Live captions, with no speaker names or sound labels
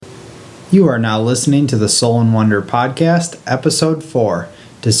You are now listening to the Soul and Wonder Podcast, Episode 4,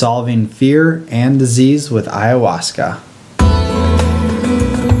 Dissolving Fear and Disease with Ayahuasca.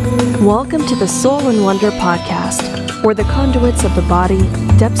 Welcome to the Soul and Wonder Podcast, where the conduits of the body,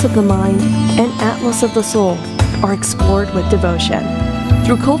 depths of the mind, and atlas of the soul are explored with devotion.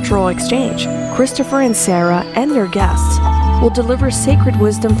 Through cultural exchange, Christopher and Sarah and their guests will deliver sacred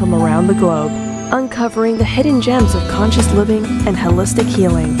wisdom from around the globe, uncovering the hidden gems of conscious living and holistic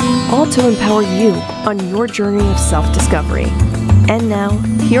healing, all to empower you on your journey of self-discovery. And now,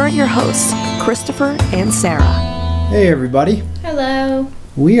 here are your hosts, Christopher and Sarah. Hey everybody. Hello.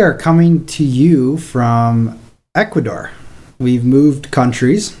 We are coming to you from Ecuador. We've moved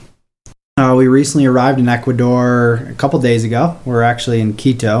countries. We recently arrived in Ecuador a couple days ago. We're actually in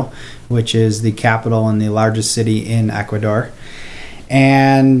Quito, which is the capital and the largest city in Ecuador.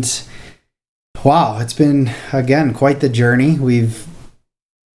 And wow, it's been, again, quite the journey. We've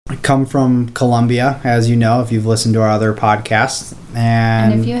come from Colombia, as you know, if you've listened to our other podcasts.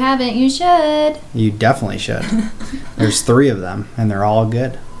 And if you haven't, you should. You definitely should. There's 3 of them, and they're all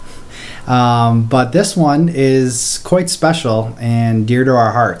good. But this one is quite special and dear to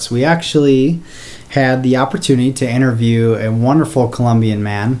our hearts. We actually had the opportunity to interview a wonderful Colombian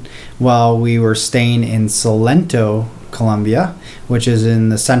man while we were staying in Salento, Colombia, which is in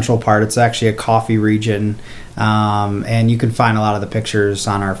the central part. It's actually a coffee region, and you can find a lot of the pictures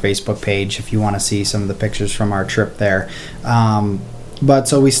on our Facebook page if you want to see some of the pictures from our trip there. But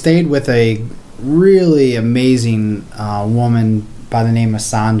so we stayed with a really amazing woman by the name of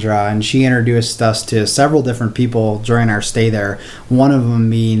Sandra, and she introduced us to several different people during our stay there, one of them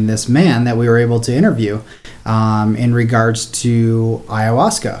being this man that we were able to interview in regards to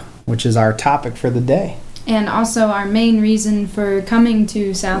ayahuasca, which is our topic for the day. And also our main reason for coming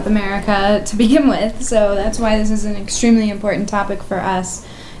to South America to begin with. So that's why this is an extremely important topic for us.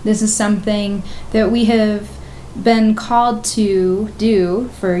 This is something that we have been called to do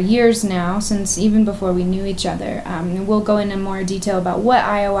for years now, since even before we knew each other. We'll go into more detail about what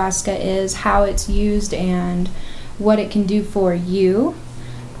ayahuasca is, how it's used, and what it can do for you.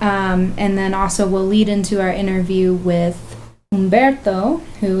 And then also we'll lead into our interview with Humberto,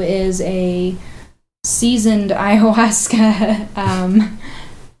 who is a seasoned ayahuasca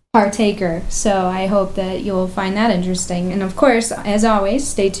partaker. So I hope that you'll find that interesting. And of course, as always,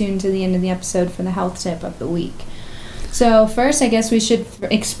 stay tuned to the end of the episode for the health tip of the week. So first, I guess we should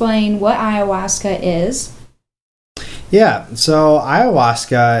explain what ayahuasca is. Yeah, so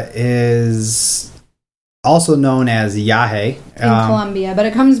ayahuasca is also known as yahe in Colombia, but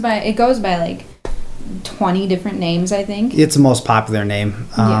it goes by like 20 different names, I think. It's the most popular name.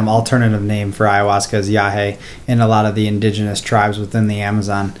 Alternative name for ayahuasca is yahe in a lot of the indigenous tribes within the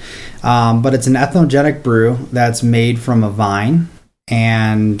Amazon. But it's an ethnogenic brew that's made from a vine.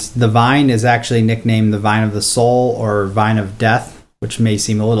 And the vine is actually nicknamed the vine of the soul or vine of death, which may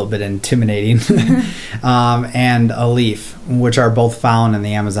seem a little bit intimidating, and a leaf, which are both found in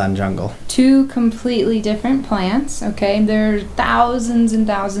the Amazon jungle. 2 completely different plants, okay? There are thousands and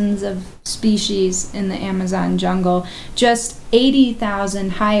thousands of species in the Amazon jungle. Just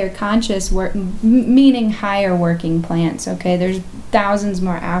 80,000 higher conscious, meaning higher working plants, okay? There's thousands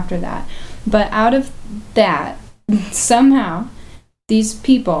more after that. But out of that, somehow, these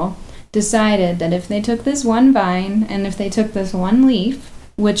people decided that if they took this one vine and if they took this one leaf,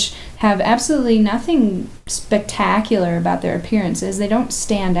 which have absolutely nothing spectacular about their appearances, they don't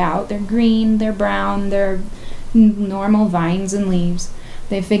stand out, they're green, they're brown, they're normal vines and leaves.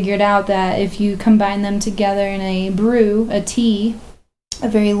 They figured out that if you combine them together in a brew, a tea, a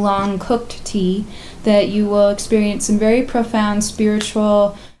very long cooked tea, that you will experience some very profound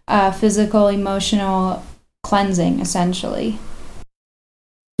spiritual, physical, emotional cleansing, essentially.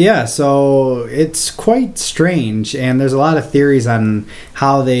 Yeah, so it's quite strange, and there's a lot of theories on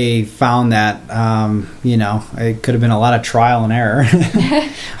how they found that. It could have been a lot of trial and error.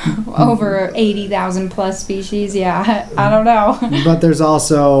 Over 80,000 plus species, yeah, I don't know. But there's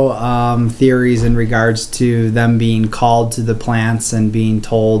also theories in regards to them being called to the plants and being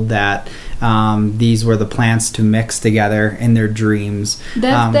told that these were the plants to mix together in their dreams.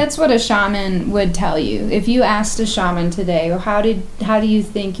 That's what a shaman would tell you. If you asked a shaman today, how do you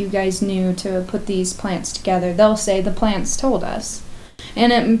think you guys knew to put these plants together? They'll say the plants told us.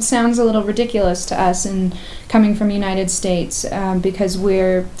 And it sounds a little ridiculous to us in coming from the United States because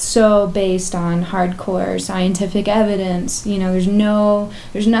we're so based on hardcore scientific evidence. You know,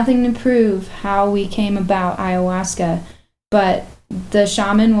 there's nothing to prove how we came about ayahuasca, but the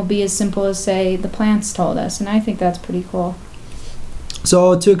shaman will be as simple as say the plants told us, and I think that's pretty cool.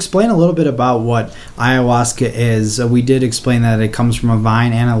 So to explain a little bit about what ayahuasca is, we did explain that it comes from a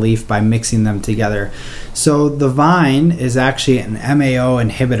vine and a leaf by mixing them together. So the vine is actually an MAO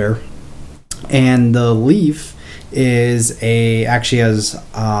inhibitor, and the leaf actually has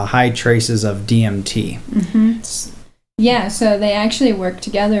high traces of DMT. Mm-hmm. Yeah, so they actually work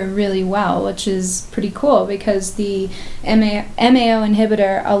together really well, which is pretty cool because the MAO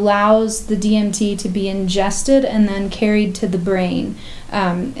inhibitor allows the DMT to be ingested and then carried to the brain,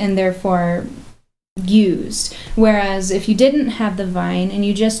 and therefore used. Whereas if you didn't have the vine and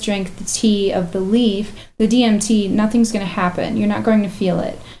you just drank the tea of the leaf, the DMT, nothing's going to happen. You're not going to feel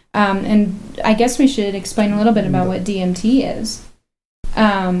it. And I guess we should explain a little bit about what DMT is.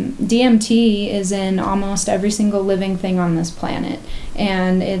 DMT is in almost every single living thing on this planet,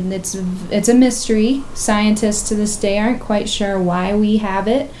 and it's a mystery. Scientists to this day aren't quite sure why we have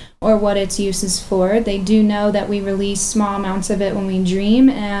it or what its use is for. They do know that we release small amounts of it when we dream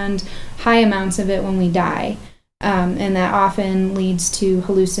and high amounts of it when we die, and that often leads to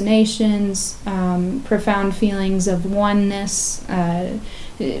hallucinations, profound feelings of oneness,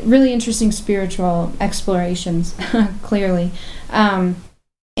 really interesting spiritual explorations, clearly.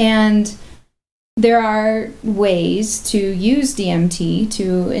 And there are ways to use DMT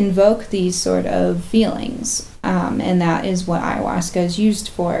to invoke these sort of feelings, and that is what ayahuasca is used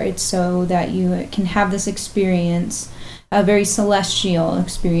for. It's so that you can have this experience, a very celestial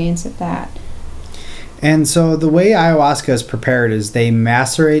experience at that. And so the way ayahuasca is prepared is they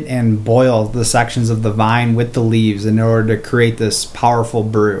macerate and boil the sections of the vine with the leaves in order to create this powerful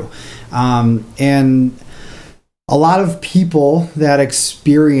brew. And a lot of people that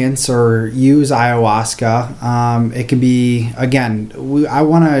experience or use ayahuasca, it can be, again,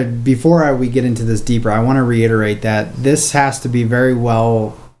 before we get into this deeper, I want to reiterate that this has to be very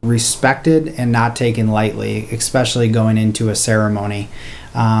well respected and not taken lightly, especially going into a ceremony.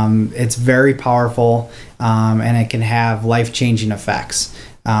 It's very powerful, and it can have life-changing effects.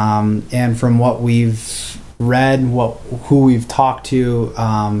 And from what we've read, who we've talked to,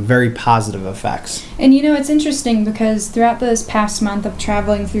 very positive effects. And it's interesting because throughout this past month of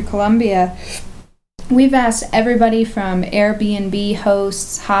traveling through Colombia, we've asked everybody from Airbnb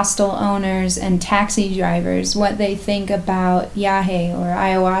hosts, hostel owners, and taxi drivers what they think about yahe or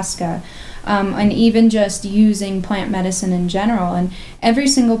ayahuasca, and even just using plant medicine in general. And every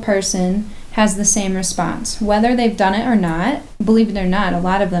single person has the same response. Whether they've done it or not, believe it or not, a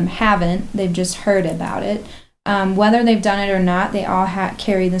lot of them haven't. They've just heard about it. Whether they've done it or not, they all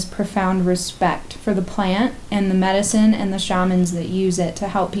carry this profound respect for the plant and the medicine and the shamans that use it to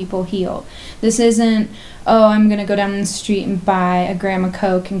help people heal. This isn't, I'm going to go down the street and buy a gram of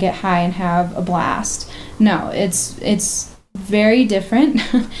Coke and get high and have a blast. No, it's very different.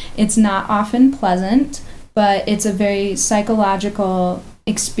 It's not often pleasant, but it's a very psychological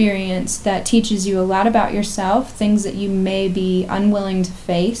experience that teaches you a lot about yourself, things that you may be unwilling to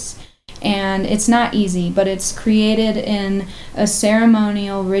face. And it's not easy, but it's created in a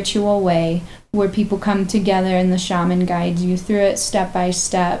ceremonial, ritual way where people come together and the shaman guides you through it step by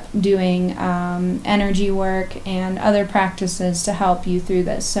step, doing energy work and other practices to help you through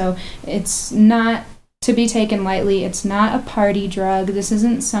this. So it's not to be taken lightly. It's not a party drug. This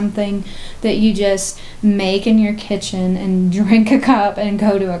isn't something that you just make in your kitchen and drink a cup and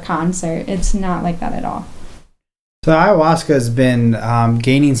go to a concert. It's not like that at all. So ayahuasca has been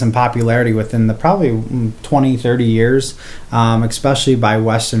gaining some popularity within the probably 20, 30 years, especially by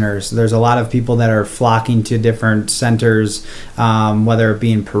Westerners. There's a lot of people that are flocking to different centers, whether it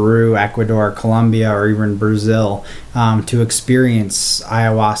be in Peru, Ecuador, Colombia, or even Brazil, to experience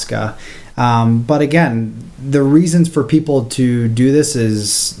ayahuasca. But again, the reasons for people to do this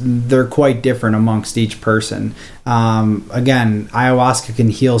is they're quite different amongst each person. Again, ayahuasca can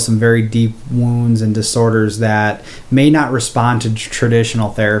heal some very deep wounds and disorders that may not respond to traditional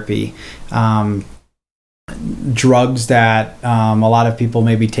therapy. Drugs that a lot of people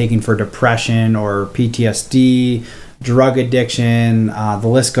may be taking for depression or PTSD, drug addiction, the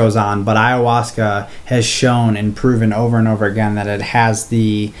list goes on. But ayahuasca has shown and proven over and over again that it has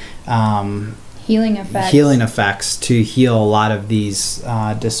the healing effects to heal a lot of these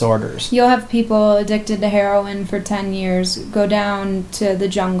disorders. You'll have people addicted to heroin for 10 years go down to the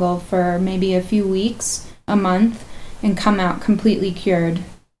jungle for maybe a few weeks, a month, and come out completely cured,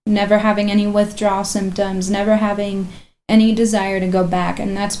 never having any withdrawal symptoms, never having any desire to go back.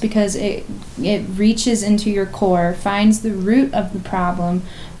 And that's because it reaches into your core, finds the root of the problem,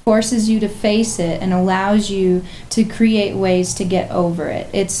 forces you to face it, and allows you to create ways to get over it.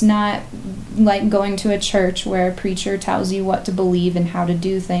 It's not like going to a church where a preacher tells you what to believe and how to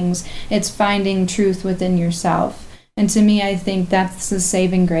do things. It's finding truth within yourself And to me, I think that's the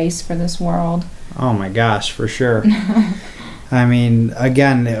saving grace for this world. Oh my gosh, for sure. I mean,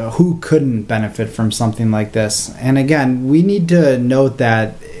 again, who couldn't benefit from something like this? And again, we need to note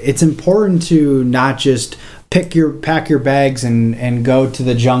that it's important to not just pack your bags and go to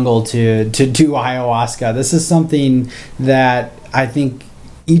the jungle to do ayahuasca. This is something that I think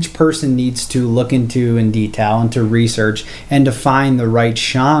each person needs to look into in detail and to research and to find the right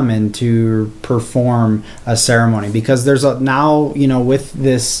shaman to perform a ceremony, because there's now, with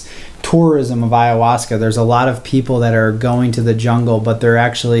this tourism of ayahuasca, there's a lot of people that are going to the jungle, but they're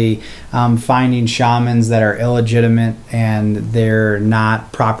actually finding shamans that are illegitimate and they're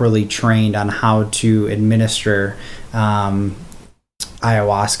not properly trained on how to administer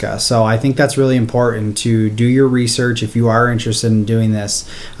ayahuasca. So I think that's really important to do your research if you are interested in doing this,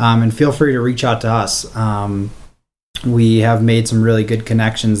 and feel free to reach out to us. We have made some really good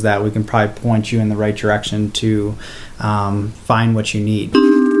connections that we can probably point you in the right direction to find what you need.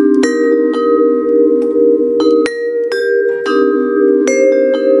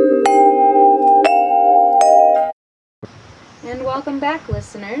 And welcome back,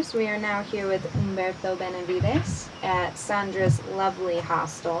 listeners. We are now here with Humberto Benavides at Sandra's lovely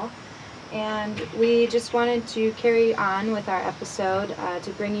hostel. And we just wanted to carry on with our episode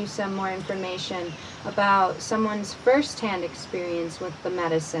to bring you some more information about someone's first-hand experience with the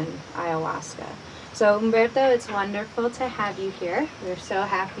medicine, ayahuasca. So, Humberto, it's wonderful to have you here. We're so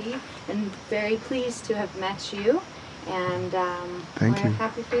happy and very pleased to have met you. And we're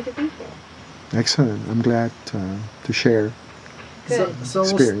happy for you to be here. Excellent. I'm glad to share. So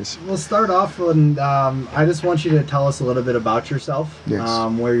experience. We'll start off, and I just want you to tell us a little bit about yourself. Yes.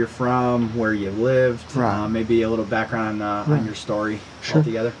 Where you're from, where you lived, right. Maybe a little background on your story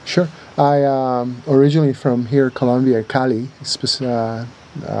altogether. Sure. I originally from here, Colombia, Cali,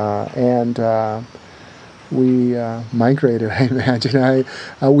 and we migrated. I imagine.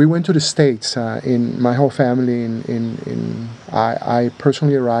 We went to the States. In my whole family. I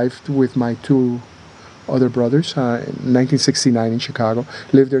personally arrived with my two other brothers in 1969 in Chicago.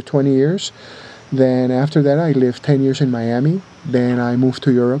 Lived there 20 years. Then after that, I lived 10 years in Miami. Then I moved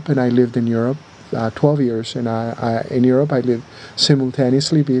to Europe, and I lived in Europe 12 years. And in Europe, I lived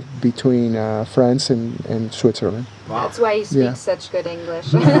simultaneously between France and Switzerland. Wow. That's why you speak such good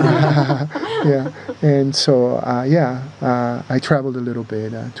English. Yeah, and so I traveled a little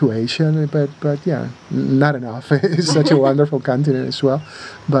bit to Asia, but not enough. It's such a wonderful continent as well.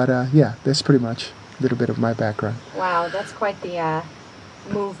 But that's pretty much a little bit of my background. Wow, that's quite the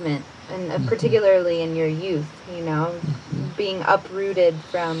movement, and particularly in your youth, being uprooted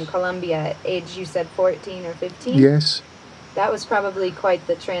from Colombia at age, you said 14 or 15? Yes. That was probably quite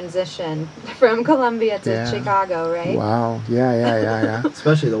the transition from Colombia to Chicago, right? Wow, yeah.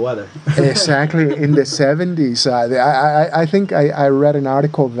 Especially the weather. Exactly, in the 70s. I think I read an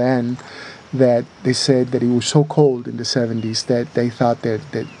article then that they said that it was so cold in the 70s that they thought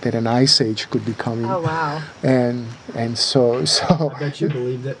that an ice age could be coming. Oh, wow. And so I bet you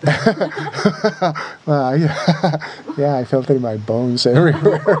believed it. I felt it in my bones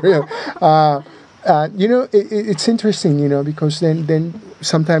everywhere. It's interesting, because then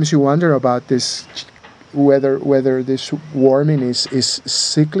sometimes you wonder about this, whether this warming is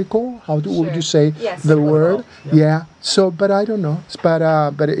cyclical. How would you say the word? Yep. Yeah. So, but I don't know.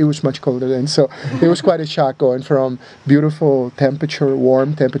 But it was much colder then. So it was quite a shock going from beautiful temperature,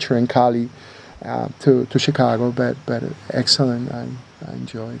 warm temperature in Cali to Chicago. But excellent. I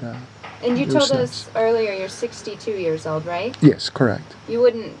enjoyed. And you told us earlier you're 62 years old, right? Yes, correct. You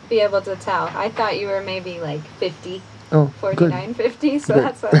wouldn't be able to tell. I thought you were maybe like 50. Oh, 49, good. 50, so good.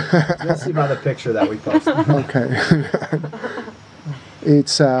 That's You'll see by the picture that we posted. Okay.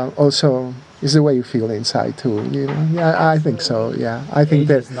 It's also it's the way you feel inside too. Yeah, I think so. Yeah, I think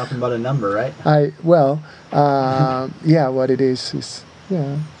that's nothing but a number, right? What it is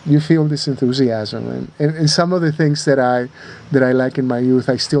you feel this enthusiasm, and some of the things that I like in my youth,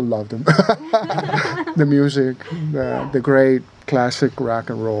 I still love them. The music, the great classic rock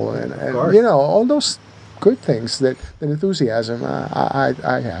and roll, and all those good things, that enthusiasm I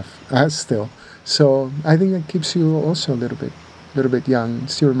have still. So I think that keeps you also a little bit young.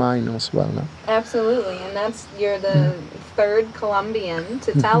 It's your mind as well, no? Absolutely, and you're the third Colombian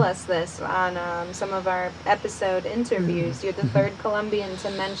to tell us this on some of our episode interviews. You're the third Colombian to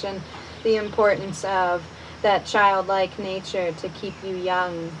mention the importance of that childlike nature to keep you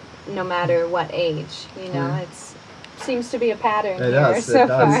young no matter what age. It's seems to be a pattern so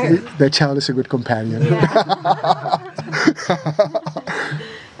far. The child is a good companion. Yeah.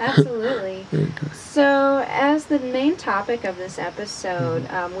 Absolutely. So, as the main topic of this episode,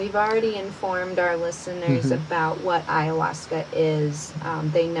 we've already informed our listeners about what ayahuasca is.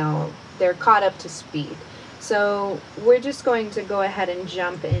 They know, they're caught up to speed. So, we're just going to go ahead and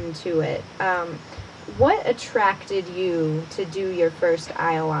jump into it. What attracted you to do your first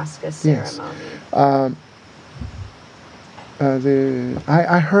ayahuasca ceremony? Yes.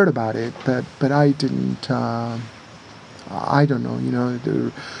 I heard about it, but I didn't. I don't know. You know,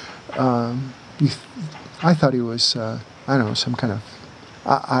 I thought it was I don't know, some kind of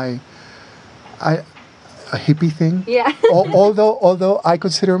I a hippie thing. Yeah. although I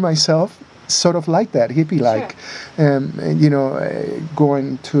consider myself sort of like that, hippie-like. Sure. And, you know,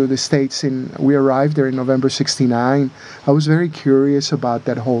 going to the States, we arrived there in November '69. I was very curious about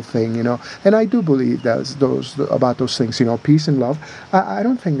that whole thing, you know, and I do believe about those things, you know, peace and love. I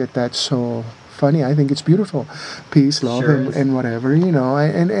don't think that's so funny. I think it's beautiful, peace, love, sure, and whatever, you know,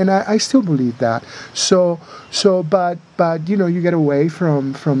 and I still believe that. But you know, you get away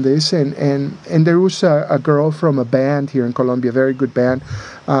from this, and there was a girl from a band here in Colombia, a very good band.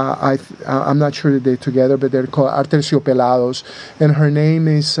 I'm not sure that they're together, but they're called Aterciopelados, and her name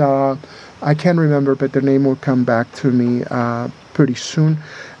is I can't remember, but their name will come back to me pretty soon.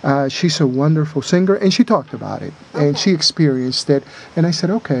 She's a wonderful singer, and she talked about it, and she experienced it, and I said,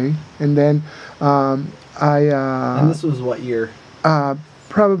 okay. And then and this was what year?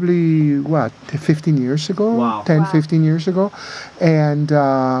 Probably, 15 years ago? Wow. 10, 15 years ago. And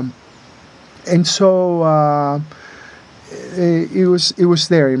so it was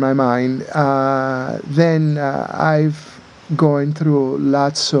there in my mind. Then I've gone through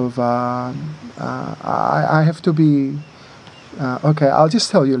lots of, I have to be, okay, I'll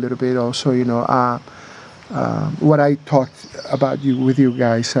just tell you a little bit also, you know, what I talked about with you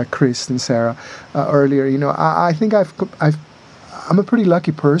guys, Chris and Sarah, earlier. You know, I think I'm a pretty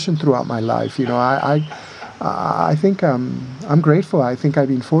lucky person throughout my life. You know, I think I'm grateful. I think I've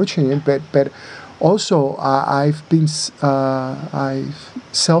been fortunate, but also I've been I've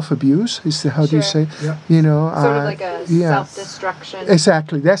self-abuse. How do you say? Yep. You know, sort of like a self-destruction.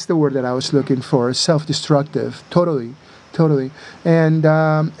 Exactly, that's the word that I was looking for. Self-destructive, totally, and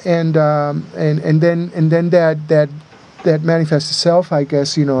then that manifests itself, I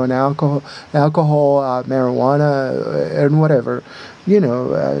guess, you know, in alcohol, marijuana, and whatever. You know,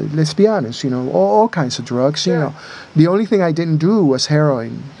 let's be honest, you know, all kinds of drugs, sure. You know. The only thing I didn't do was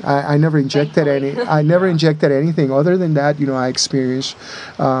heroin. I never injected I never injected anything. Other than that, you know, I experienced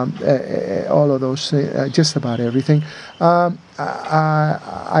all of those, just about everything.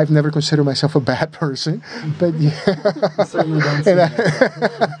 I've never considered myself a bad person, but yeah. Certainly don't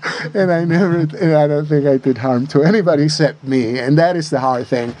and I don't think I did harm to anybody except me, and that is the hard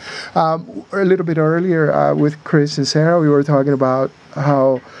thing. A little bit earlier with Chris and Sarah, we were talking about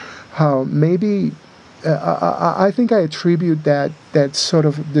how maybe I think I attribute that sort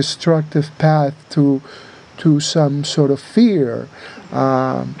of destructive path to some sort of fear,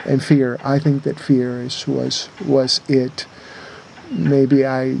 and fear. I think that fear was it. Maybe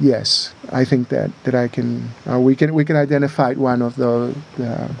I think that I can we can identify one of the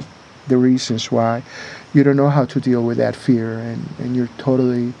reasons why you don't know how to deal with that fear, and you're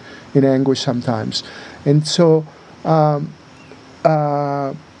totally in anguish sometimes. And so I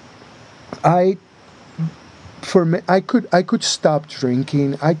could stop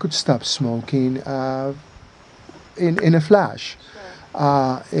drinking, I could stop smoking in a flash.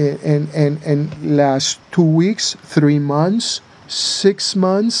 And last 2 weeks, 3 months, 6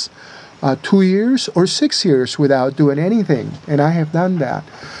 months, 2 years, or 6 years without doing anything, and I have done that.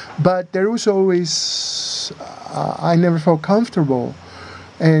 But there was always I never felt comfortable,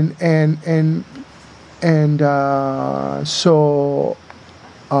 and so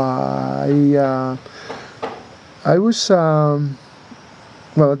I was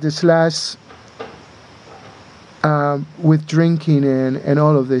this last with drinking and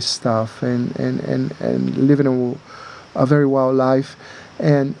all of this stuff and living a very wild life,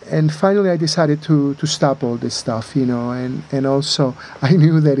 and finally I decided to stop all this stuff, you know, and also I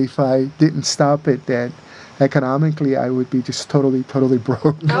knew that if I didn't stop it, that economically I would be just totally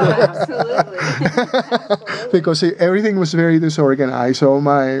broke. Oh, absolutely. Because everything was very disorganized. So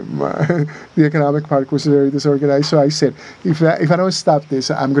the economic part was very disorganized. So I said, if I don't stop this,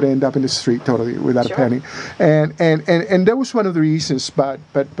 I'm going to end up in the street totally without a penny. And that was one of the reasons. But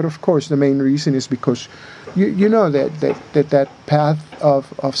of course, the main reason is because you know that path of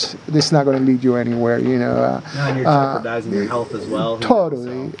this is not going to lead you anywhere. You know. And you're jeopardizing your health as well.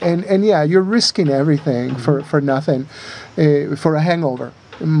 Totally. So. And yeah, you're risking everything for nothing, for a hangover.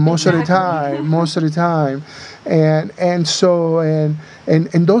 most of the time, and so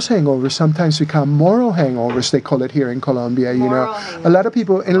those hangovers sometimes become moral hangovers. They call it here in Colombia. A lot of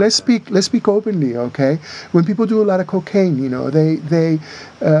people, and let's speak openly, okay? When people do a lot of cocaine, they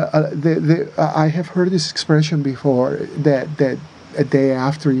I have heard this expression before that a day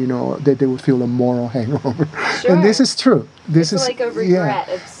after, that they would feel a moral hangover. Sure. And this is true. This it's is like a regret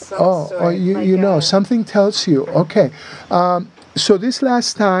of some sort. Something tells you, okay. So this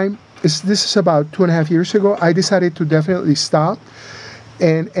last time, this is about 2.5 years ago, I decided to definitely stop.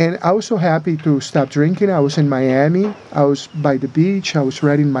 And I was so happy to stop drinking. I was in Miami. I was by the beach. I was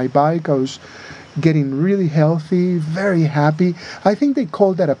riding my bike. I was getting really healthy, very happy. I think they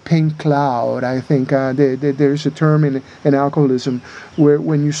call that a pink cloud. I think there's a term in alcoholism where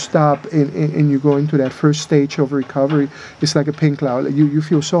when you stop and you go into that first stage of recovery, it's like a pink cloud. You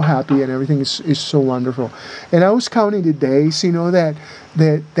feel so happy and everything is so wonderful. And I was counting the days,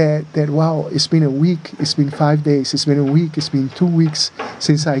 that wow, it's been a week, it's been 5 days, it's been a week, it's been 2 weeks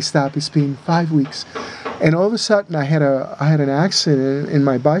since I stopped, it's been 5 weeks. And all of a sudden, I had an accident in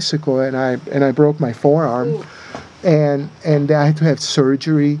my bicycle, and I broke my forearm. Ooh. and I had to have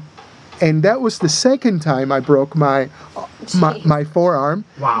surgery. And that was the second time I broke my forearm.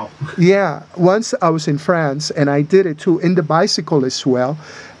 Wow. Yeah, once I was in France, and I did it too in the bicycle as well.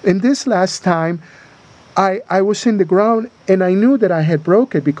 And this last time, I was in the ground, and I knew that I had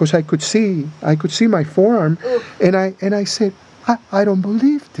broke it because I could see my forearm. Ooh. And I said, I don't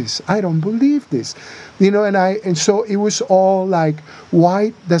believe this. I don't believe this. And so it was all like,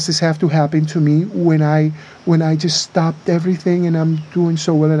 why does this have to happen to me when I just stopped everything and I'm doing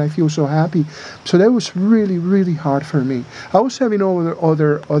so well and I feel so happy? So that was really, really hard for me. I was having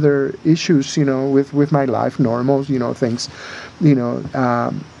other issues, with my life, normal, things,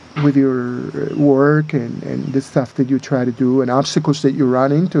 with your work and the stuff that you try to do and obstacles that you run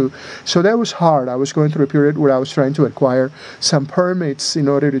into. So that was hard. I was going through a period where I was trying to acquire some permits in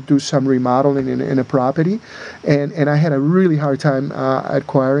order to do some remodeling in a property. And I had a really hard time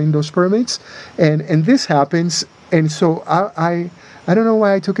acquiring those permits. And this happens. And so I don't know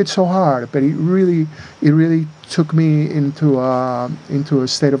why I took it so hard, but it really took me into a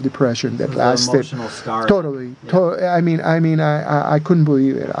state of depression that lasted. Emotional scar. Totally. Yeah. I couldn't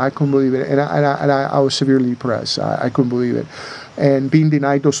believe it. And I was severely depressed. I couldn't believe it, and being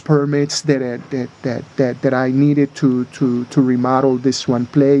denied those permits that I needed to remodel this one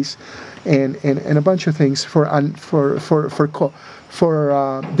place, and a bunch of things for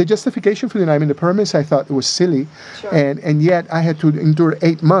the justification for denying the permits. I thought it was silly, Sure. and yet I had to endure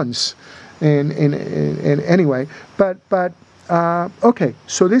 8 months. And anyway, but okay,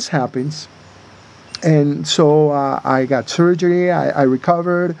 so this happens, and so I got surgery, I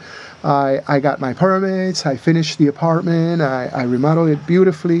recovered, I got my permits, I finished the apartment, I remodeled it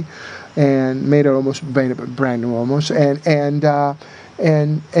beautifully, and made it brand new almost, and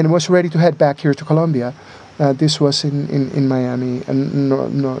was ready to head back here to Colombia. This was in Miami, and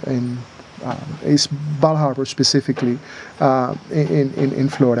is Bal Harbour specifically, in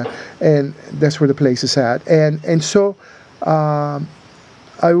Florida, and that's where the place is at. And so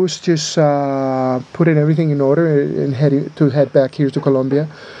I was just putting everything in order and head back here to Colombia.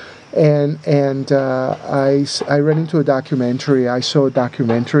 And I ran into a documentary. I saw a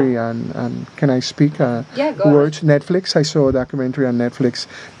documentary on can I speak Yeah, go words? ahead. Netflix. I saw a documentary on Netflix.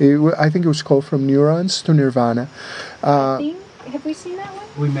 I think it was called From Neurons to Nirvana. Have we seen that one?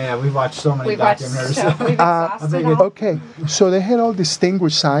 We may have. We've watched so many documentaries. We've exhausted all. Okay, so they had all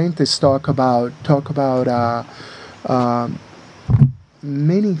distinguished scientists talk about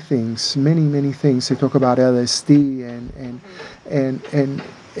many things. They talk about LSD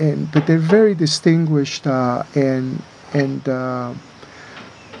but they're very distinguished, and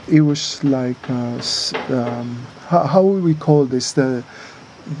it was like how would we call this, the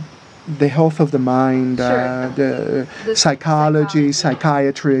health of the mind, Sure. the psychology.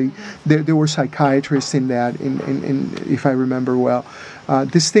 psychiatry. Mm-hmm. There were psychiatrists in that, in if I remember well,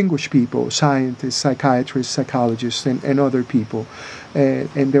 distinguished people, scientists, psychiatrists, psychologists, and other people,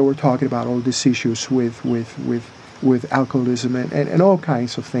 and they were talking about all these issues with alcoholism and all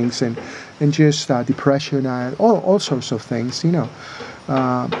kinds of things, and just depression and all sorts of things,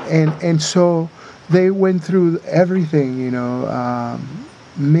 and so they went through everything,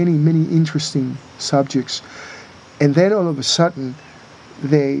 many interesting subjects, and then all of a sudden,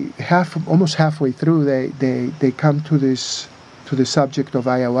 almost halfway through, they come to the subject of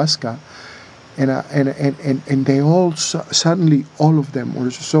ayahuasca, and they all suddenly, all of them were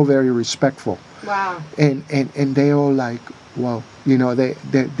so very respectful. Wow. And they all like, wow,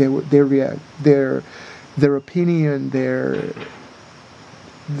 their opinion,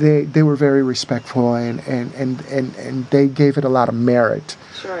 they were very respectful, and they gave it a lot of merit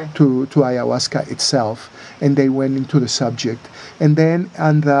Sure. to ayahuasca itself, and they went into the subject. And then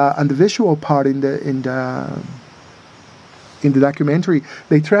on the visual part in the documentary,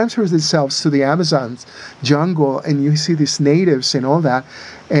 they transfer themselves to the Amazon jungle, and you see these natives and all that.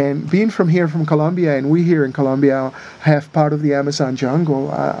 And being from here, from Colombia, and we here in Colombia have part of the Amazon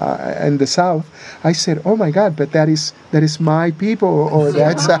jungle in the south, I said, "Oh my God! But that is my people, or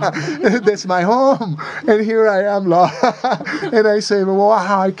that's my home." And here I am, and I say,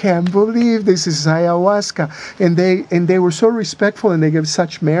 "Wow! I can't believe this is ayahuasca." And they were so respectful, and they gave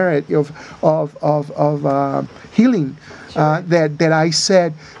such merit of healing. That I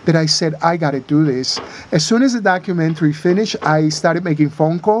said I got to do this. As soon as the documentary finished, I started making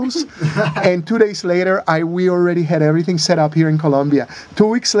phone calls, and 2 days later, we already had everything set up here in Colombia. 2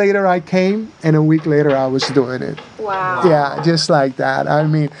 weeks later, I came, and a week later, I was doing it. Wow. Yeah, just like that. I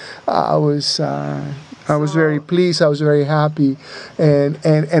mean, I was very pleased. I was very happy, and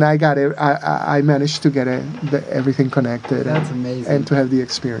I got it. I managed to get everything connected. That's amazing. And to have the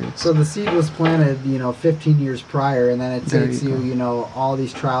experience. So the seed was planted, 15 years prior, and then it There takes you you, all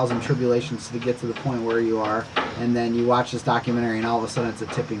these trials and tribulations to get to the point where you are, and then you watch this documentary, and all of a sudden it's a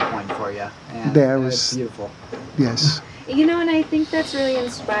tipping point for you. And it's beautiful. Yes. And I think that's really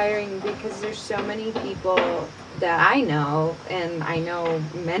inspiring, because there's so many people that I know, and I know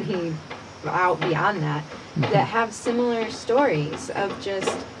many out beyond that, that have similar stories of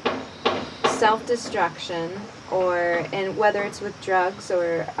just self-destruction, and whether it's with drugs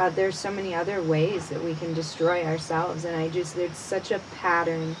or there's so many other ways that we can destroy ourselves. And there's such a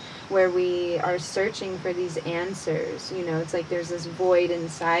pattern where we are searching for these answers. It's like there's this void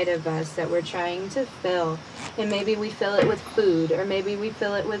inside of us that we're trying to fill, and maybe we fill it with food, or maybe we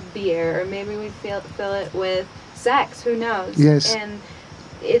fill it with beer, or maybe we fill it with sex, who knows. Yes. And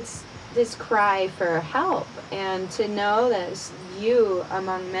it's this cry for help, and to know that you,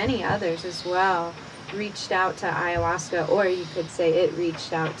 among many others as well, reached out to ayahuasca, or you could say it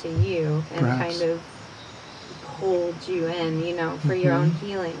reached out to you and Perhaps. kind of pulled you in, for your own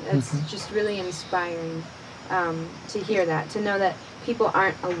healing. That's just really inspiring to hear that, to know that people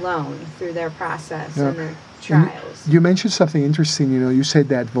aren't alone through their process and their trials. You mentioned something interesting. You said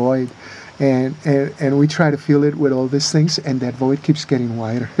that void. And we try to fill it with all these things, and that void keeps getting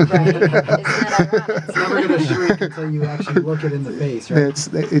wider. Right. Isn't that ironic? It's never going to shrink until you actually look it in the face, right?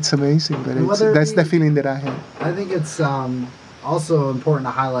 It's amazing, but that's the feeling that I have. I think it's also important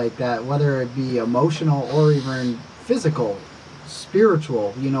to highlight that whether it be emotional or even physical,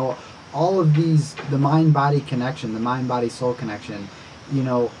 spiritual, all of these, the mind-body connection, the mind-body-soul connection,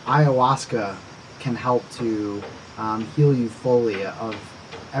 ayahuasca can help to heal you fully of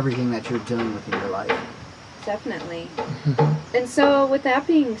everything that you're dealing with in your life. Definitely. And so, with that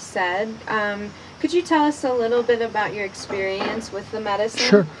being said, could you tell us a little bit about your experience with the medicine?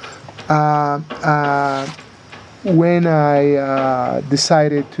 Sure. When I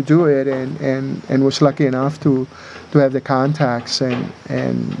decided to do it, and was lucky enough to have the contacts and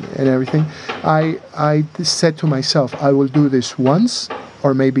everything, I said to myself, I will do this once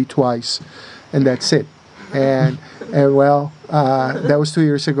or maybe twice, and that's it. And well, that was 2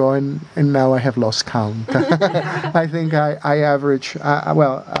 years ago, and now I have lost count. I think I average.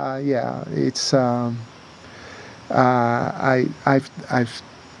 It's. I've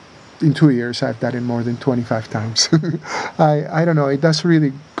in 2 years I've done it more than 25 times. I don't know. It does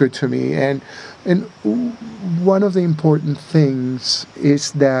really good to me, and one of the important things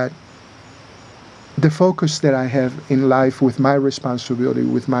is that the focus that I have in life, with my responsibility,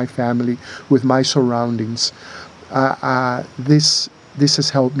 with my family, with my surroundings, this has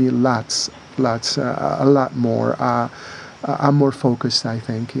helped me a lot more. I'm more focused, I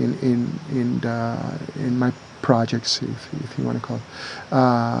think, in my projects, if you want to call it.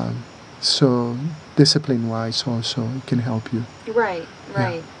 So discipline-wise, also, it can help you. Right.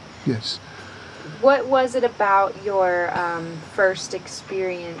 Yeah. Yes. What was it about your first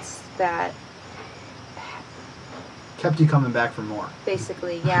experience that kept you coming back for more?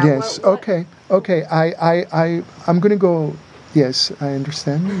 Basically, yeah. Yes. Okay. I'm gonna go. Yes, I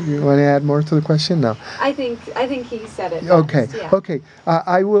understand. You want to add more to the question? No. I think he said it. Okay. Best, yeah. Okay.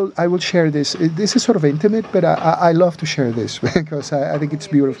 I will share this. This is sort of intimate, but I love to share this because I think it's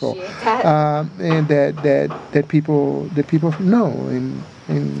beautiful, and that people know,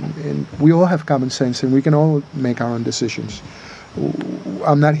 and we all have common sense, and we can all make our own decisions.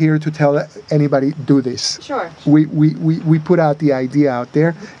 I'm not here to tell anybody do this. Sure. We put out the idea out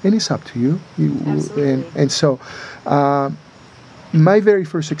there, and it's up to you. Absolutely. And so my very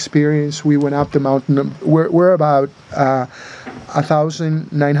first experience, we went up the mountain. We're about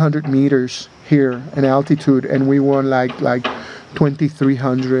 1,900 meters here in altitude, and we went like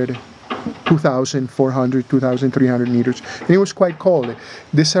 2,300, 2,400, 2,300 meters, and it was quite cold.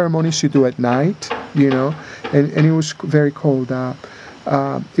 The ceremonies you do at night, and it was very cold.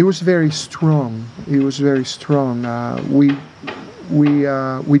 It was very strong. It was very strong. We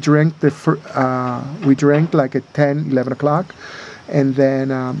drank we drank like at 10, 11 o'clock, and then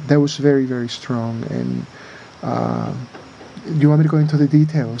that was very, very strong. And do you want me to go into the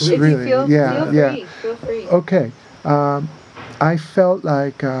details? If really? you feel free. Okay. I felt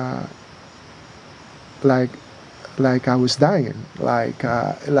like I was dying, like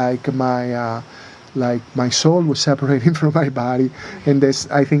my soul was separating from my body, and this,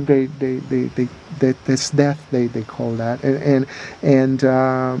 I think that's death. They call that, and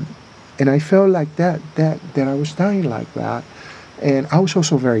I felt like that I was dying like that. And I was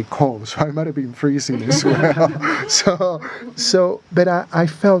also very cold, so I might have been freezing as well. But I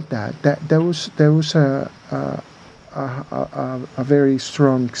felt that there was a very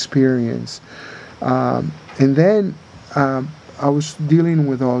strong experience, and then I was dealing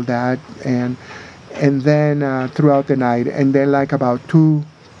with all that, and then throughout the night, and then like about 2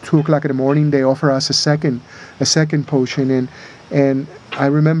 o'clock in the morning, they offer us a second potion, and I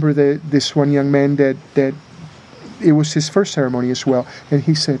remember this one young man that it was his first ceremony as well, and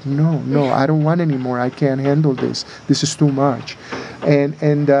he said, no, I don't want any more. I can't handle this. This is too much. And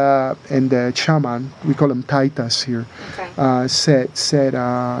the shaman, we call them taitas here, said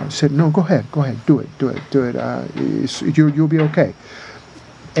no, go ahead, do it. You'll be okay.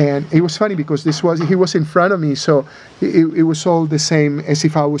 And it was funny because he was in front of me, so it was all the same as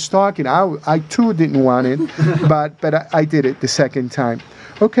if I was talking. I too didn't want it, but I did it the second time.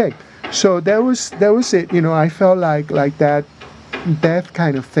 Okay. So that was it. I felt like that death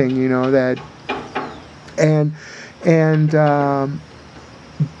kind of thing. That, and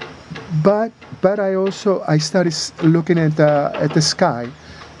but I started looking at the sky,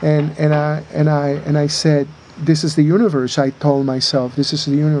 and I said, this is the universe. I told myself, this is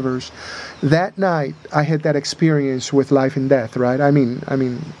the universe. That night, I had that experience with life and death, right? I mean,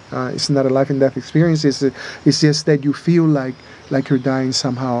 it's not a life and death experience. It's just that you feel like you're dying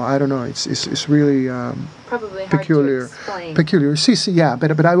somehow. I don't know. It's really probably hard peculiar. to explain. Peculiar. See, yeah,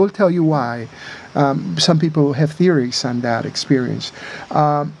 but I will tell you why. Some people have theories on that experience.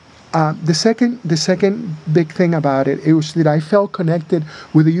 The second big thing about it was that I felt connected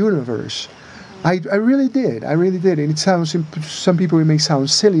with the universe. I really did, and it sounds, some people it may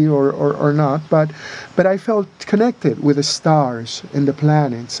sound silly or not, but I felt connected with the stars and the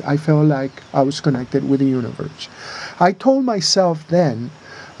planets. I felt like I was connected with the universe. I told myself then,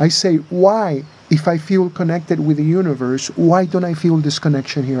 I say, why, if I feel connected with the universe, why don't I feel this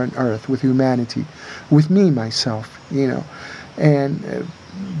connection here on Earth with humanity, with me, myself, and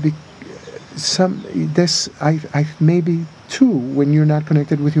I maybe too, when you're not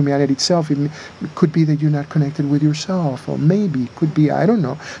connected with humanity itself, it could be that you're not connected with yourself, or maybe it could be, I don't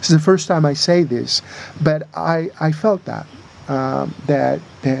know. This is the first time I say this, but I felt that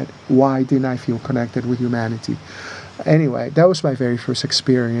why didn't I feel connected with humanity? Anyway, that was my very first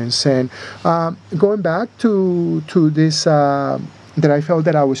experience, and going back to this, that I felt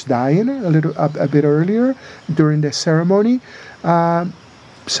that I was dying a bit earlier during the ceremony.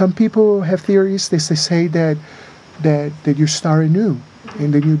 Some people have theories. They say that you start anew,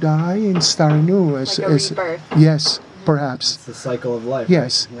 and then you die and start anew as rebirth. Yes, perhaps. It's the cycle of life.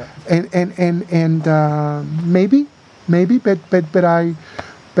 Yes, right? and maybe,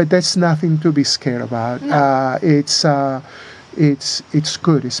 but that's nothing to be scared about. No. It's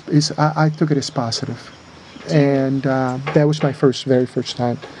good. I took it as positive, and that was my very first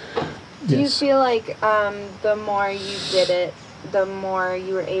time. Do you feel like the more you did it, the more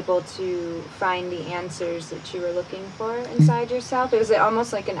you were able to find the answers that you were looking for inside yourself? Was it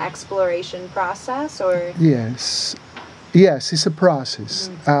almost like an exploration process, or? Yes, it's a process.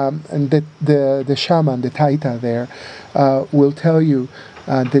 And the shaman, the taita there, will tell you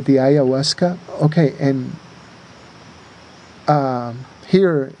that the ayahuasca. Okay, and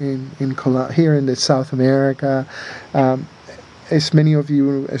here in the South America, as many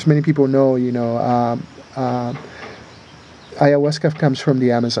people know, ayahuasca comes from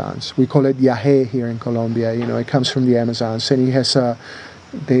the Amazons. We call it yahe here in Colombia. It comes from the Amazons, and it has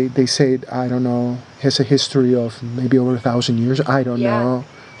they say, I don't know, has a history of maybe over 1,000 years. I don't know.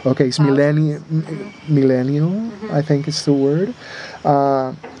 Okay, it's millennial. Mm-hmm. I think it's the word.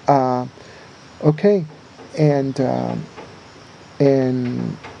 Okay, and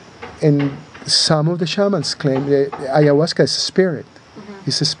some of the shamans claim that ayahuasca is a spirit.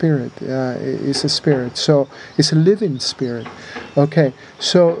 It's a spirit. It's a spirit. So it's a living spirit. Okay.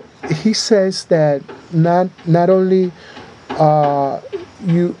 So he says that not only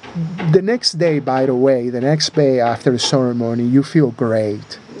you, the next day, by the way, the next day after the ceremony, you feel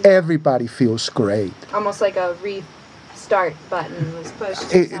great. Everybody feels great. Almost like a restart button was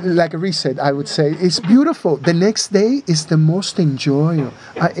pushed. Like a reset, I would say. It's beautiful. The next day is the most enjoyable.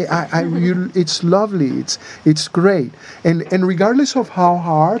 It's lovely. It's great. And regardless of how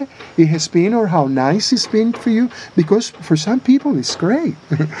hard it has been or how nice it's been for you, because for some people it's great.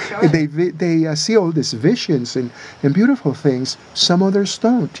 Sure. They see all these visions and beautiful things. Some others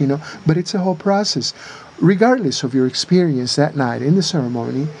don't, But it's a whole process. Regardless of your experience that night in the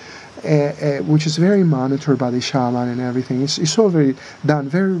ceremony, which is very monitored by the shaman and everything. It's all very done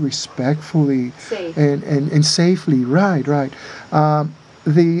very respectfully and safely. Right.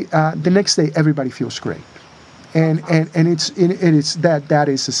 The next day, everybody feels great, and it's that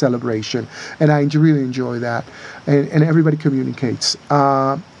is a celebration, and I really enjoy that, and everybody communicates.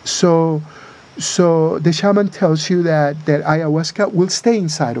 So the shaman tells you that ayahuasca will stay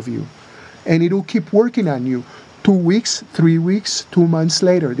inside of you, and it will keep working on you. 2 weeks, 3 weeks, 2 months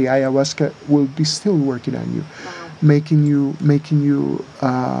later, the ayahuasca will be still working on you, making you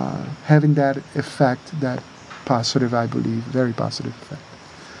having that effect, that positive, I believe, very positive effect.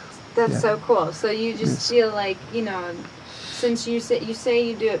 That's so cool. So you just feel like, since you say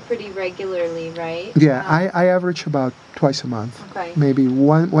you do it pretty regularly, right? Yeah, I average about twice a month. Okay. Maybe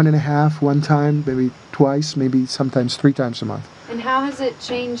one and a half, one time, maybe twice, maybe sometimes 3 times a month. And how has it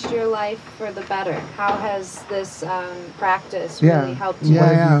changed your life for the better? How has this practice really helped you?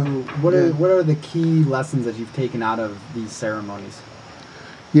 What are the key lessons that you've taken out of these ceremonies?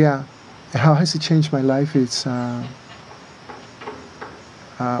 Yeah, how has it changed my life? It's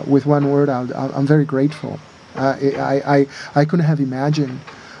with one word, I'm very grateful. I couldn't have imagined.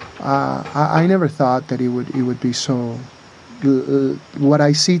 I never thought that it would be so. What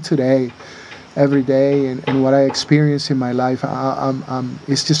I see today, every day, and what I experience in my life,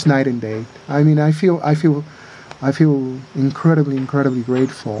 it's just night and day. I mean, I feel incredibly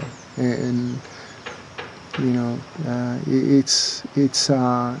grateful, and it's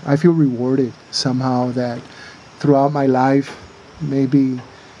I feel rewarded somehow that throughout my life, maybe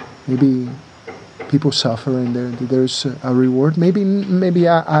people suffer and there's a reward. Maybe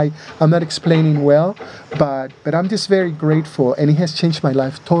I'm not explaining well, but I'm just very grateful, and it has changed my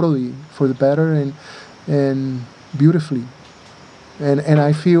life totally for the better and beautifully. And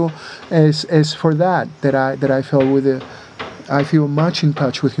I feel as for that I felt I feel much in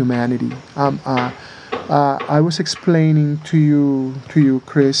touch with humanity. I was explaining to you,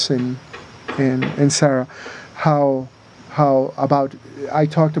 Chris and Sarah, how about I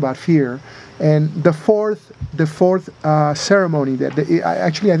talked about fear. And the fourth ceremony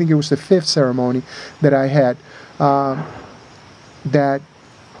actually I think it was the 5th ceremony that I had, that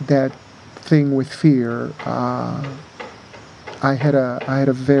thing with fear. I had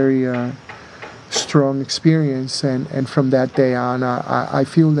a very strong experience, and from that day on, I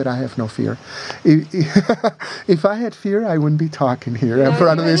feel that I have no fear. If I had fear, I wouldn't be talking here in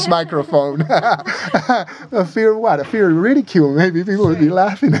front of this microphone. A fear of what? A fear of ridicule. Maybe people would be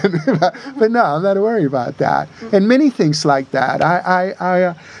laughing at me. But no, I'm not worried about that. And many things like that.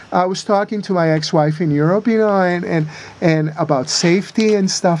 I was talking to my ex-wife in Europe, and about safety and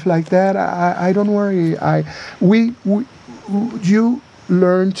stuff like that. I don't worry. You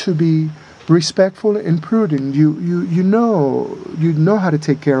learn to be respectful and prudent. You know how to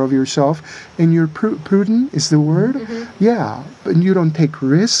take care of yourself, and you're prudent is the word. Mm-hmm. Yeah, and you don't take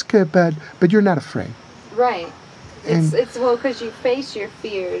risk, but you're not afraid. Right. It's because you face your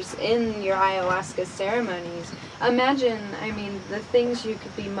fears in your ayahuasca ceremonies. Imagine, the things you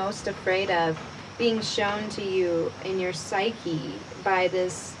could be most afraid of being shown to you in your psyche by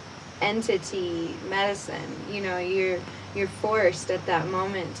this entity medicine. You're forced at that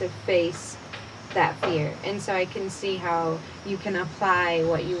moment to face that fear. And so I can see how you can apply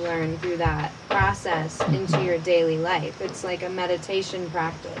what you learn through that process into your daily life. It's like a meditation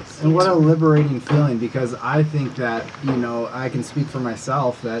practice. And what a liberating feeling, because I think that, I can speak for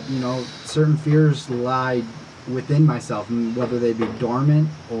myself that, certain fears lie within myself, whether they be dormant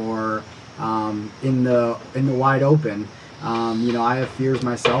or in the wide open. I have fears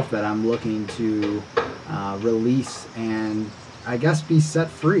myself that I'm looking to release and I guess be set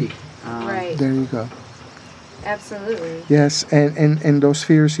free. Right. There you go. Absolutely. Yes, and those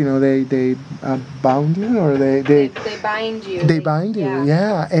fears, they bound you, or They bind you. they bind you.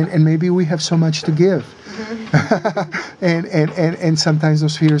 Yeah, and maybe we have so much to give. and sometimes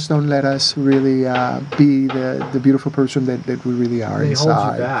those fears don't let us really be the beautiful person that we really are They inside.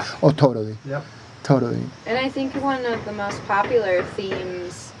 hold you back. Oh, totally. Yep. Totally. And I think one of the most popular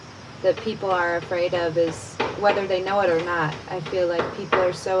themes that people are afraid of is, whether they know it or not, I feel like people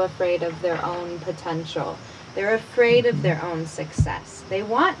are so afraid of their own potential. They're afraid of their own success. They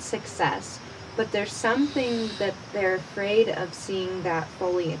want success, but there's something that they're afraid of seeing that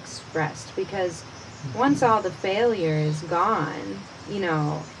fully expressed, because once all the failure is gone,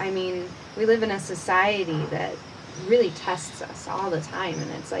 we live in a society that really tests us all the time,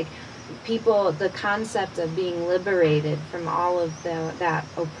 and it's like the concept of being liberated from all of that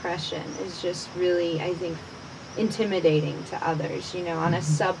oppression is just really, I think, intimidating to others, on a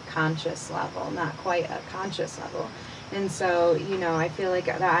subconscious level, not quite a conscious level. And so, I feel like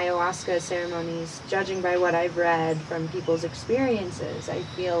the ayahuasca ceremonies, judging by what I've read from people's experiences, I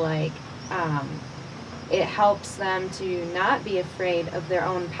feel like it helps them to not be afraid of their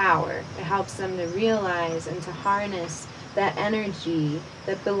own power. It helps them to realize and to harness that energy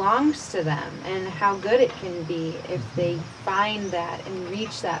that belongs to them, and how good it can be if they find that and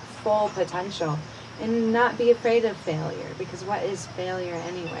reach that full potential, and not be afraid of failure, because what is failure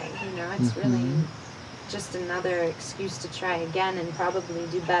anyway? It's really just another excuse to try again and probably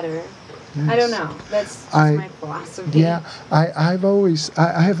do better. Yes. I don't know. That's just my philosophy. Yeah, I've always,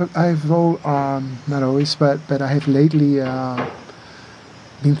 not always, but I have lately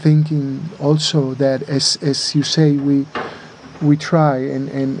been thinking also that as you say, we try and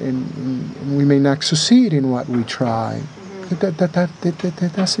we may not succeed in what we try.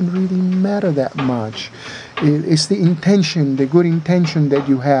 That doesn't really matter that much. It's the intention, the good intention that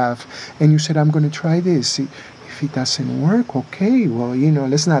you have, and you said, I'm going to try this. If it doesn't work, okay, well,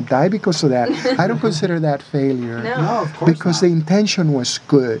 let's not die because of that. I don't consider that failure. No, of course because not. The intention was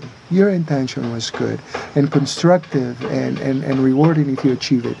good. Your intention was good and constructive and rewarding if you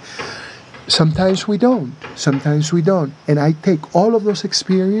achieve it. Sometimes we don't. And I take all of those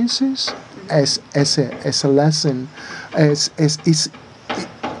experiences as a lesson. I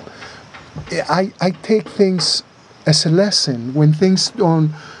take things as a lesson when things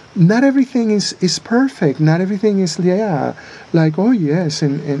don't. Not everything is perfect. Not everything is like, oh yes,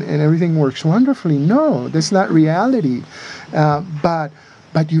 and everything works wonderfully. No, that's not reality. But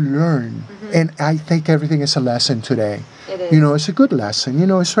you learn, and I take everything as a lesson today. It is. It's a good lesson.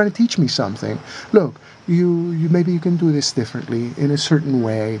 It's trying to teach me something. Look, you maybe you can do this differently in a certain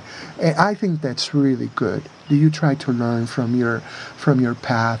way. And I think that's really good. Do you try to learn from your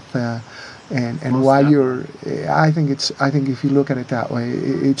path? And while you're, I think if you look at it that way,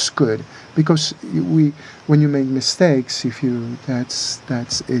 it's good, because when you make mistakes, it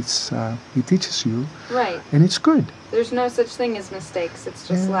teaches you, right, and it's good. There's no such thing as mistakes. It's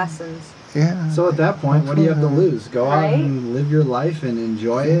just lessons. Yeah. So at that point, what do you have to lose? Go out Right? and live your life and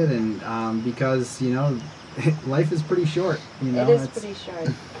enjoy it, and because life is pretty short. It is pretty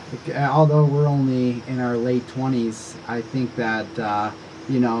short. Although we're only in our late 20s, I think that.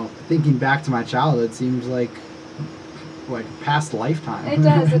 Thinking back to my childhood seems like past lifetime. It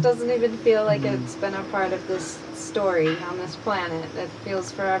does. It doesn't even feel like it's been a part of this story on this planet. It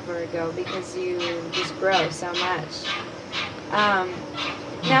feels forever ago, because you just grow so much.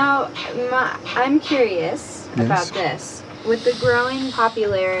 Now, I'm curious about this. With the growing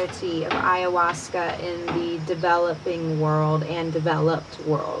popularity of ayahuasca in the developing world and developed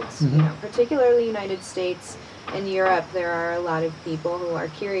worlds, particularly United States and Europe, there are a lot of people who are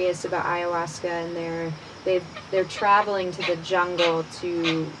curious about ayahuasca, and they're traveling to the jungle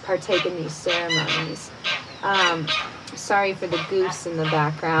to partake in these ceremonies. Sorry for the goose in the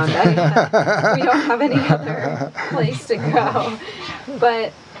background. We don't have any other place to go.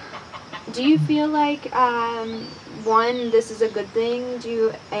 But do you feel like this is a good thing? Do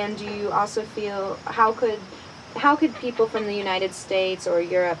you also feel how could people from the United States or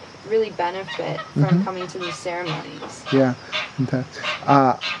Europe really benefit from coming to these ceremonies? Yeah,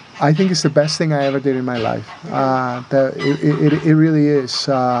 I think it's the best thing I ever did in my life. It really is,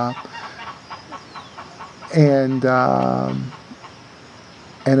 and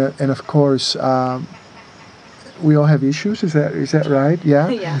of course, we all have issues. Is that right? Yeah.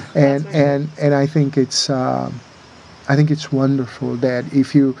 Yeah. And I think it's wonderful that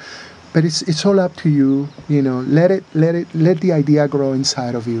if you. But it's all up to you, let the idea grow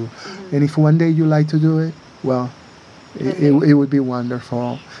inside of you. And if one day you like to do it, well, it would be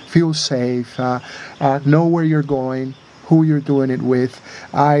wonderful. Feel safe, know where you're going, who you're doing it with.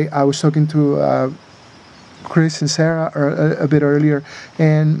 I was talking to Chris and Sarah a bit earlier,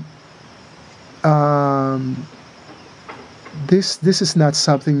 and this is not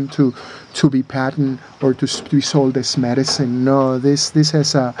something to be patent or to be sold as medicine. No, this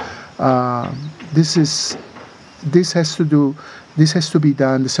has a this has to do. This has to be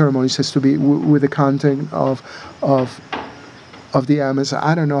done. The ceremonies has to be with the content of the Amazon.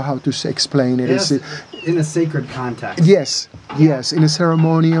 I don't know how to explain it. Yes, in a sacred context. Yes, in a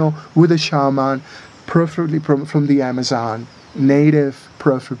ceremonial with a shaman, preferably from the Amazon, native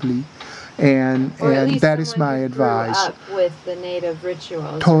preferably, and that is my advice. Grew up with the native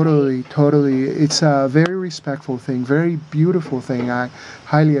rituals. Totally. It's a very respectful thing, very beautiful thing. I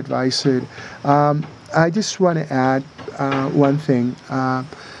highly advise it. I just want to add one thing.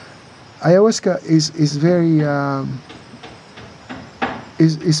 Ayahuasca is very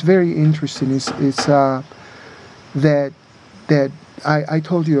is very interesting. It's that I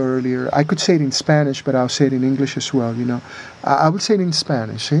told you earlier. I could say it in Spanish, but I'll say it in English as well. I would say it in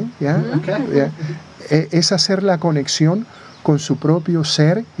Spanish. Yeah. Okay. Yeah. Es hacer la conexión con su propio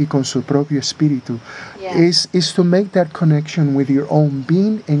ser y con su propio espíritu. Yes. Is to make that connection with your own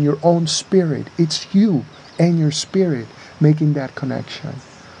being and your own spirit. It's you and your spirit making that connection.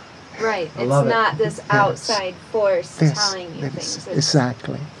 Right. It's love it. not this outside force telling you things. It's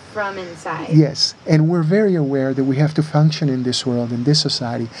Exactly. from inside. Yes, and we're very aware that we have to function in this world, in this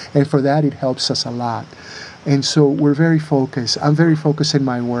society, and for that it helps us a lot. And so we're very focused. I'm very focused in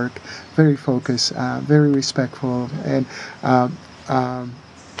my work, very focused, very respectful, and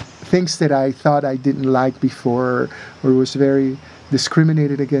things that I thought I didn't like before, or was very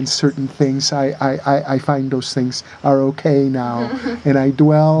discriminated against certain things, I find those things are okay now, and I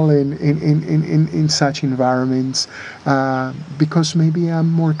dwell in such environments because maybe I'm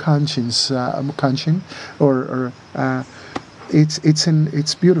more conscious, or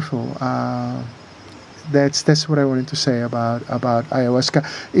it's beautiful. That's what I wanted to say about ayahuasca.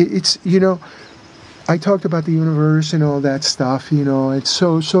 It's I talked about the universe and all that stuff, It's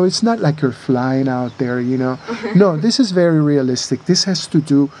so it's not like you're flying out there, No, this is very realistic. This has to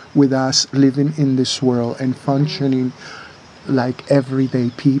do with us living in this world and functioning like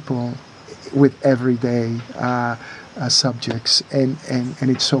everyday people with everyday subjects, and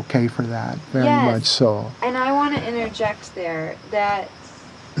it's okay for that, very much so. And I want to interject there that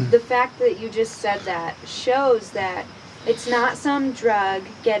the fact that you just said that shows that it's not some drug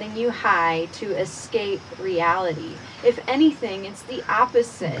getting you high to escape reality. If anything, it's the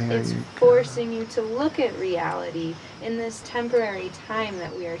opposite. It's forcing you to look at reality in this temporary time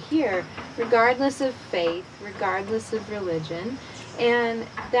that we are here, regardless of faith, regardless of religion. And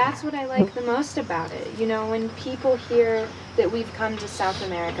that's what I like the most about it. When people hear that we've come to South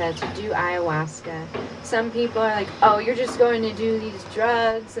America to do ayahuasca, some people are like, oh, you're just going to do these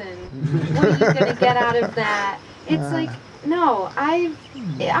drugs, and what are you going to get out of that? It's like, no,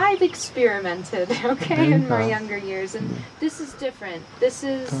 I've experimented, in my younger years, and this is different. This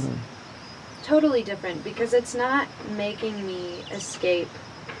is totally different, because it's not making me escape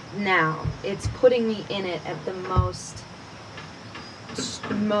now. It's putting me in it at the most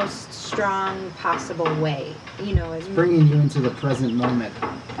strong possible way. It's bringing you into the present moment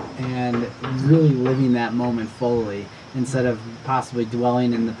and really living that moment fully, instead of possibly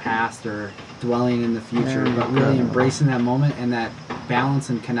dwelling in the past or dwelling in the future, but really embracing that moment and that balance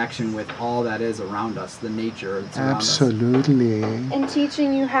and connection with all that is around us, the nature that's around us. Absolutely. And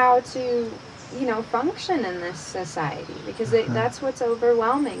teaching you how to, function in this society, because that's what's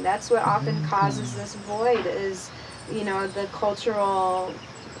overwhelming. That's what often causes this void is, the cultural,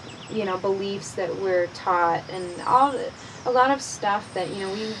 beliefs that we're taught, and a lot of stuff that,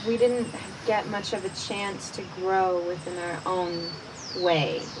 we didn't get much of a chance to grow within our own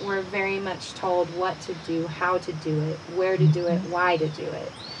way. We're very much told what to do, how to do it, where to do it, why to do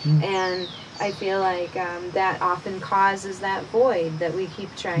it. And I feel like that often causes that void that we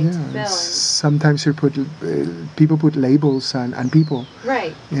keep trying to fill. Sometimes people put labels on people.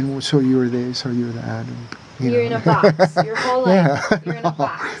 Right. And so you're this or you're that. And, you're in a box. Your whole life, you're in a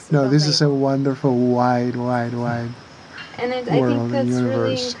box. No, this is a wonderful, wide. And I think that's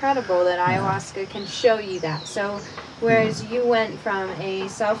really incredible that ayahuasca can show you that. So, whereas you went from a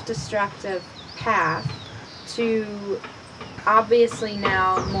self-destructive path to obviously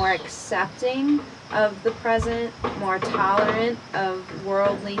now more accepting of the present, more tolerant of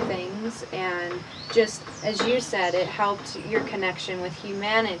worldly things, and just, as you said, it helped your connection with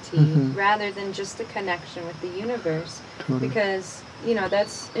humanity rather than just a connection with the universe. Totally. Because,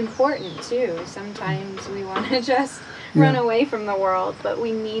 that's important too. Sometimes we want to just run away from the world, but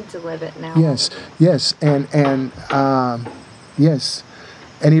we need to live it now. Yes, and yes,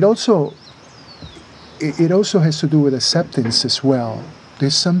 and it also it also has to do with acceptance as well.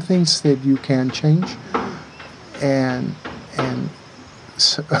 There's some things that you can change, and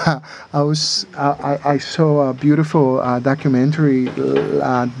so, I saw a beautiful documentary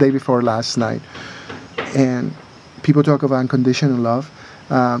day before last night, and people talk about unconditional love.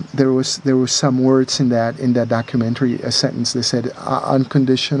 There was some words in that documentary, a sentence that said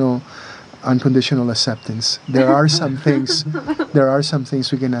unconditional acceptance. There are some things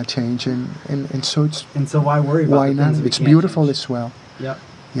we cannot change, and so it's, And so why worry about why the not? things we It's can't beautiful change? as well. Yep.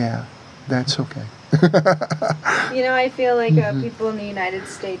 Yeah, that's okay. I feel like people in the United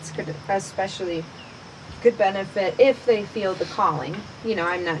States could benefit if they feel the calling.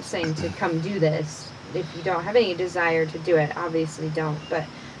 I'm not saying to come do this. If you don't have any desire to do it, obviously don't. But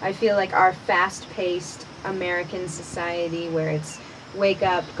I feel like our fast-paced American society, where it's wake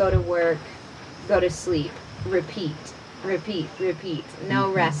up, go to work, go to sleep, repeat, no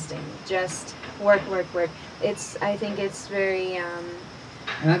resting, just work. I think it's very...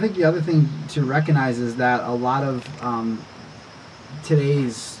 And I think the other thing to recognize is that a lot of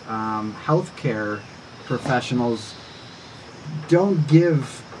today's healthcare professionals don't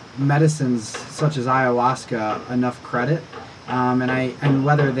give medicines such as ayahuasca enough credit, and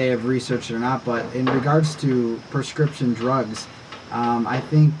whether they have researched it or not. But in regards to prescription drugs, I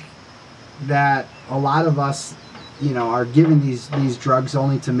think that a lot of us, are given these drugs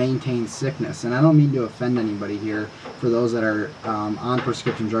only to maintain sickness. And I don't mean to offend anybody here for those that are on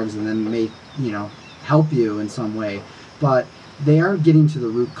prescription drugs and then may, help you in some way. But they aren't getting to the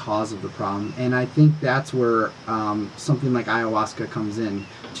root cause of the problem. And I think that's where something like ayahuasca comes in,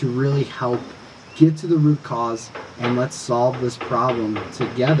 to really help get to the root cause, and let's solve this problem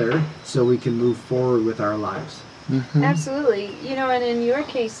together so we can move forward with our lives. Mm-hmm. Absolutely. And in your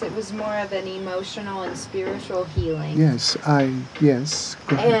case, it was more of an emotional and spiritual healing. Yes. Go ahead.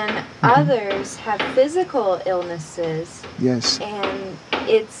 And others have physical illnesses. Yes. And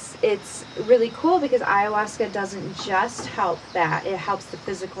it's really cool because ayahuasca doesn't just help that. It helps the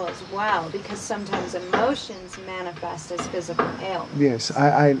physical as well, because sometimes emotions manifest as physical ailments. Yes.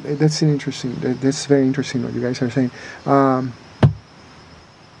 That's very interesting what you guys are saying.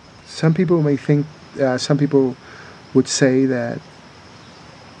 Some people may think, some people would say that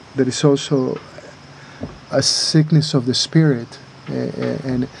it's also a sickness of the spirit,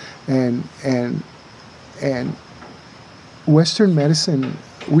 and Western medicine,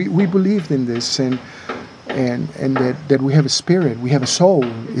 we believed in this, and that we have a spirit, we have a soul.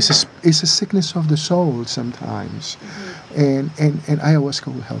 It's a sickness of the soul sometimes. And ayahuasca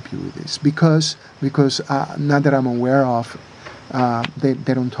will help you with this, because not that I'm aware of, they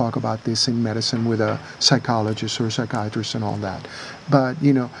don't talk about this in medicine with a psychologist or a psychiatrist and all that, but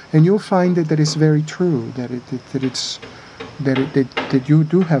and you'll find that it's very true, that you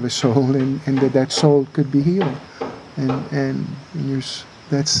do have a soul, and that soul could be healed, and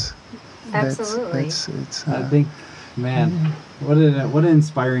that's Absolutely. I think, man, what an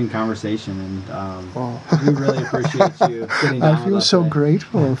inspiring conversation, and we really appreciate you sitting down I feel with us so today.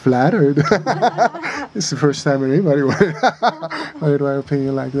 grateful and flattered. It's the first time anybody wanted my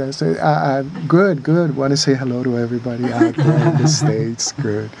opinion like that. So, good. Want to say hello to everybody out there in the States.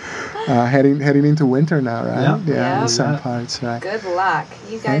 Good. Heading into winter now, right? Yeah. In Yep. some parts, right? Good luck.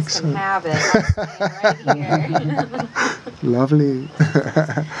 You guys Excellent. can have it. I'm staying right here. Lovely.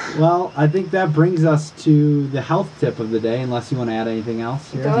 Well, I think that brings us to the health tip of the day, unless you want to add anything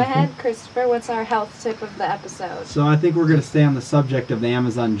else here. Go ahead, Christopher. What's our health tip of the episode? So I think we're going to stay on the subject of the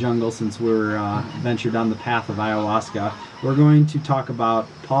Amazon jungle, since we're ventured down the path of ayahuasca. We're going to talk about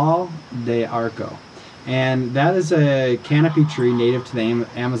Pau de Arco. And that is a canopy tree native to the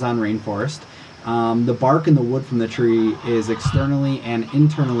Amazon rainforest. The bark and the wood from the tree is externally and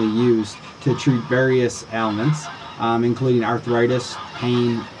internally used to treat various ailments, including arthritis,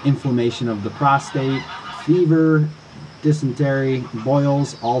 pain, inflammation of the prostate, fever, dysentery,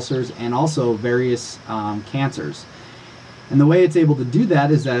 boils, ulcers, and also various cancers. And the way it's able to do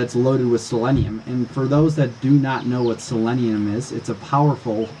that is that it's loaded with selenium. And for those that do not know what selenium is, it's a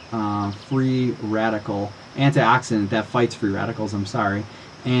powerful free radical antioxidant that fights free radicals,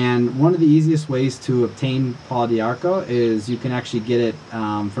 And one of the easiest ways to obtain Pau de Arco is you can actually get it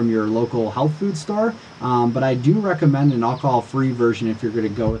from your local health food store. But I do recommend an alcohol-free version if you're going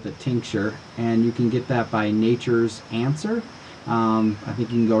to go with a tincture. And you can get that by Nature's Answer. I think you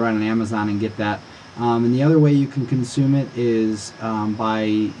can go right on Amazon and get that. And the other way you can consume it is by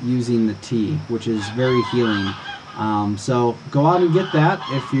using the tea, which is very healing. So go out and get that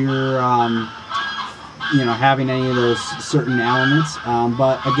if you're having any of those certain elements.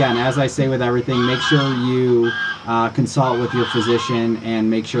 But again, as I say with everything, make sure you consult with your physician and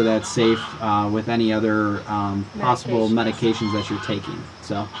make sure that's safe with any other possible medications that you're taking.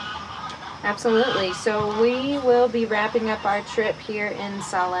 So. Absolutely. So we will be wrapping up our trip here in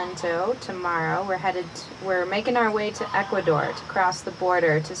Salento tomorrow. We're making our way to Ecuador to cross the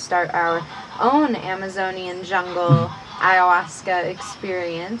border to start our own Amazonian jungle ayahuasca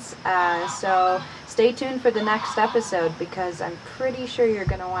experience. So stay tuned for the next episode because I'm pretty sure you're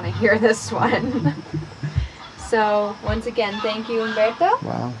going to want to hear this one. So once again, thank you, Humberto.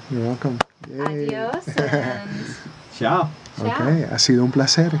 Wow, you're welcome. Yay. Adios and Ciao. Ok, ha sido un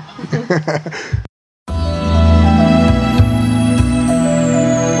placer.